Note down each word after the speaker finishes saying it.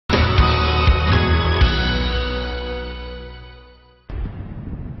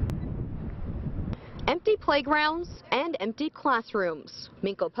playgrounds and empty classrooms.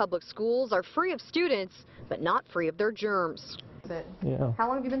 Minko Public Schools are free of students, but not free of their germs. Yeah. How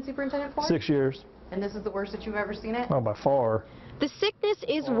long have you been superintendent for? 6 years. And this is the worst that you've ever seen it? Oh, by far. The sickness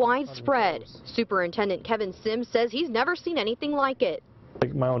is widespread. Superintendent Kevin Sims says he's never seen anything like it.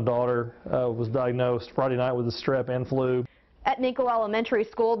 My own daughter was diagnosed Friday night with the strep and flu. At Minko Elementary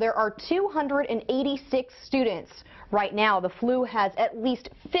School, there are 286 students. Right now, the flu has at least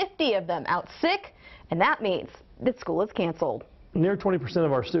 50 of them out sick, and that means that school is canceled. Near 20%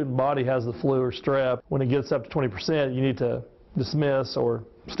 of our student body has the flu or strep. When it gets up to 20%, you need to dismiss or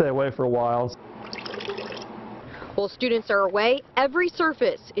stay away for a while. While students are away, every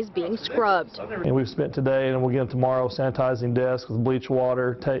surface is being scrubbed. And we've spent today and we'll get tomorrow sanitizing desks with bleach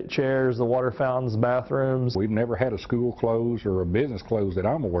water, chairs, the water fountains, bathrooms. We've never had a school closed or a business closed that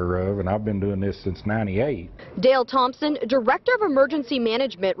I'm aware of, and I've been doing this since '98. Dale Thompson, Director of Emergency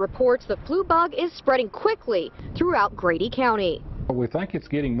Management, reports the flu bug is spreading quickly throughout Grady County. We think it's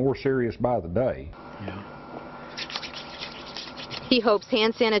getting more serious by the day. He hopes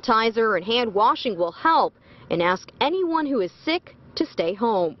hand sanitizer and hand washing will help, and ask anyone who is sick to stay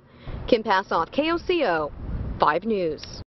home. Kim Passoff, KOCO 5 News.